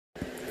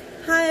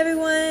Hi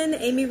everyone,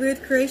 Amy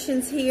Ruth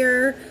Creations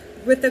here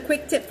with a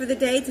quick tip for the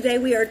day. Today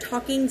we are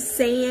talking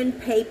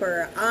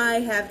sandpaper.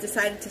 I have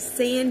decided to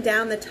sand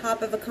down the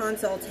top of a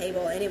console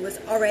table and it was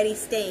already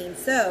stained.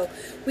 So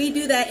we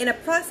do that in a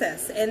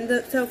process.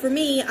 And so for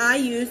me,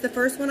 the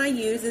first one I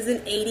use is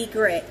an 80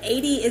 grit.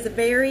 80 is a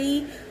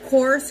very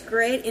coarse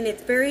grit and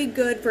it's very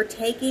good for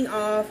taking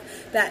off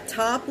that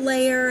top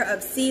layer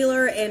of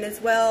sealer and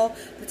as well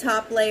the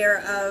top layer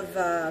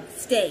of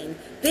stain.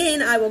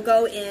 Then I will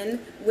go in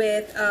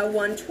with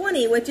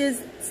 120, which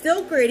is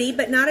still gritty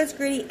but not as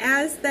gritty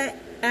as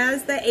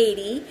the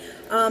 80.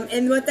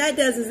 And what that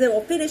does is it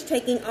will finish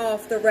taking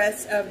off the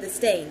rest of the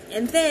stain.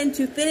 And then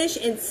to finish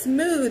and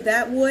smooth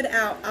that wood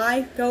out,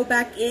 I go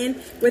back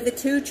in with a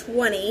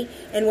 220,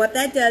 and what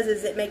that does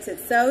is it makes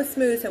it so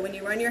smooth so when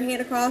you run your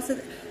hand across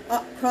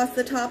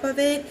the top of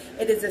it,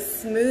 it is a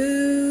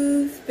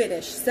smooth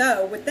finish.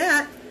 So with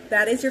that,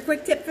 that is your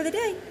quick tip for the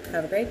day.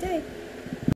 Have a great day.